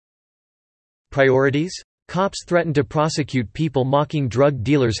Priorities? Cops threaten to prosecute people mocking drug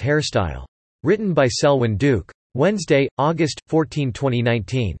dealers' hairstyle. Written by Selwyn Duke. Wednesday, August 14,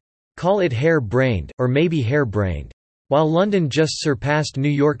 2019. Call it hair-brained, or maybe hair-brained. While London just surpassed New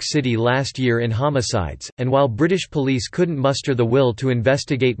York City last year in homicides, and while British police couldn't muster the will to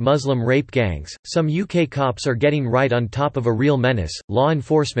investigate Muslim rape gangs, some UK cops are getting right on top of a real menace. Law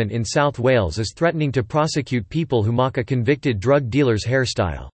enforcement in South Wales is threatening to prosecute people who mock a convicted drug dealer's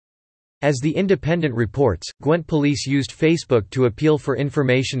hairstyle. As The Independent reports, Gwent police used Facebook to appeal for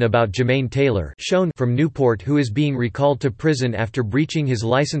information about Jermaine Taylor, shown from Newport, who is being recalled to prison after breaching his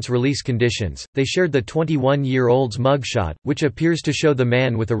license release conditions. They shared the 21-year-old's mugshot, which appears to show the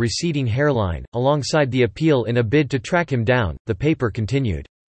man with a receding hairline, alongside the appeal in a bid to track him down, the paper continued.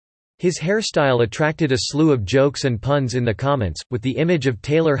 His hairstyle attracted a slew of jokes and puns in the comments, with the image of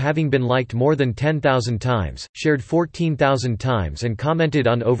Taylor having been liked more than 10,000 times, shared 14,000 times and commented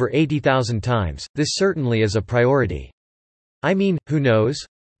on over 80,000 times. This certainly is a priority. I mean, who knows?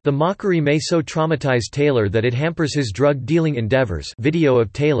 The mockery may so traumatize Taylor that it hampers his drug-dealing endeavors. Video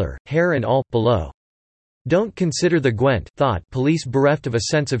of Taylor, hair and all, below. Don't consider the Gwent thought police bereft of a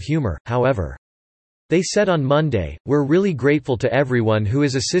sense of humor, however. They said on Monday, "We're really grateful to everyone who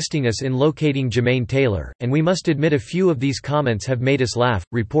is assisting us in locating Jermaine Taylor, and we must admit a few of these comments have made us laugh,"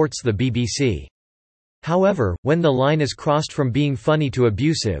 reports the BBC. However, when the line is crossed from being funny to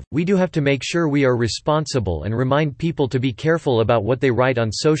abusive, we do have to make sure we are responsible and remind people to be careful about what they write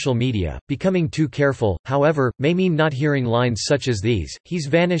on social media. Becoming too careful, however, may mean not hearing lines such as these: "He's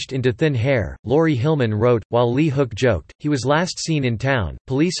vanished into thin hair," Laurie Hillman wrote, while Lee Hook joked, "He was last seen in town,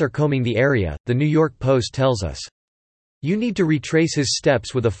 police are combing the area," The New York Post tells us. "You need to retrace his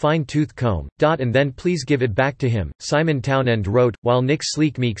steps with a fine-tooth comb, and then please give it back to him," Simon Townend wrote, while Nick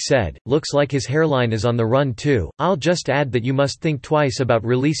Sleekmeek said, "Looks like his hairline is on the run too. I'll just add that you must think twice about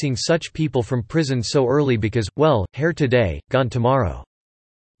releasing such people from prison so early because, well, hair today, gone tomorrow."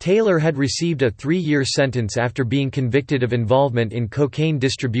 Taylor had received a 3-year sentence after being convicted of involvement in cocaine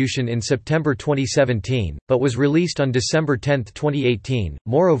distribution in September 2017, but was released on December 10, 2018.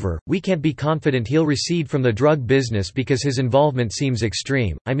 Moreover, we can't be confident he'll recede from the drug business because his involvement seems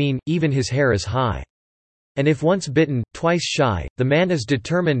extreme. I mean, even his hair is high. And if once bitten, twice shy, the man is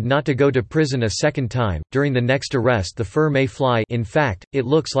determined not to go to prison a second time. During the next arrest, the fur may fly. In fact, it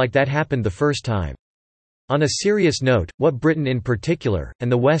looks like that happened the first time. On a serious note, what Britain in particular, and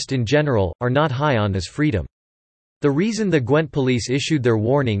the West in general, are not high on is freedom. The reason the Gwent police issued their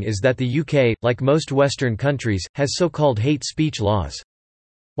warning is that the UK, like most Western countries, has so-called hate speech laws.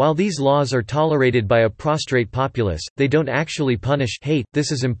 While these laws are tolerated by a prostrate populace, they don't actually punish hate.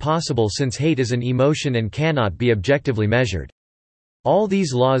 This is impossible since hate is an emotion and cannot be objectively measured. All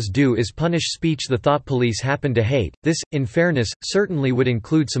these laws do is punish speech the thought police happen to hate. This, in fairness, certainly would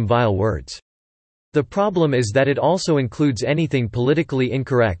include some vile words. The problem is that it also includes anything politically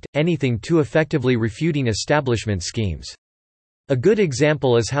incorrect, anything too effectively refuting establishment schemes. A good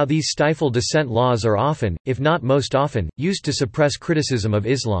example is how these stifle dissent laws are often, if not most often, used to suppress criticism of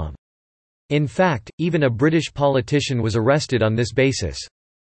Islam. In fact, even a British politician was arrested on this basis.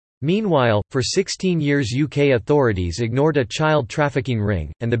 Meanwhile, for 16 years UK authorities ignored a child trafficking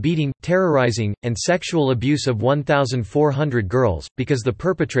ring, and the beating, terrorizing, and sexual abuse of 1,400 girls, because the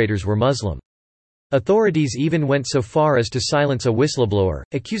perpetrators were Muslim. Authorities even went so far as to silence a whistleblower,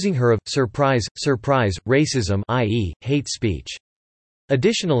 accusing her of surprise, racism, i.e., hate speech.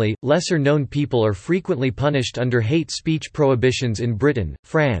 Additionally, lesser-known people are frequently punished under hate speech prohibitions in Britain,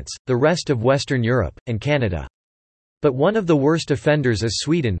 France, the rest of Western Europe, and Canada. But one of the worst offenders is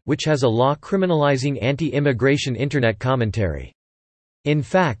Sweden, which has a law criminalizing anti-immigration internet commentary. In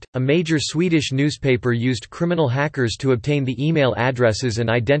fact, a major Swedish newspaper used criminal hackers to obtain the email addresses and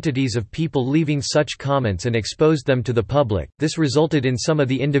identities of people leaving such comments and exposed them to the public. This resulted in some of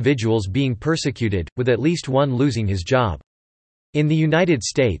the individuals being persecuted, with at least one losing his job. In the United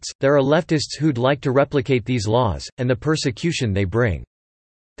States, there are leftists who'd like to replicate these laws, and the persecution they bring.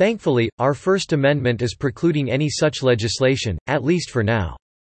 Thankfully, our First Amendment is precluding any such legislation, at least for now.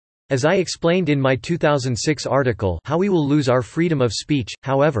 As I explained in my 2006 article How We Will Lose Our Freedom of Speech,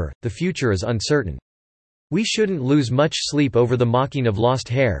 however, the future is uncertain. We shouldn't lose much sleep over the mocking of lost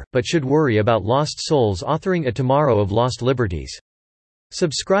hair, but should worry about lost souls authoring a tomorrow of lost liberties.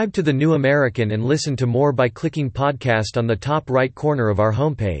 Subscribe to The New American and listen to more by clicking podcast on the top right corner of our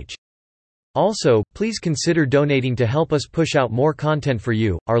homepage. Also, please consider donating to help us push out more content for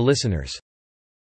you, our listeners.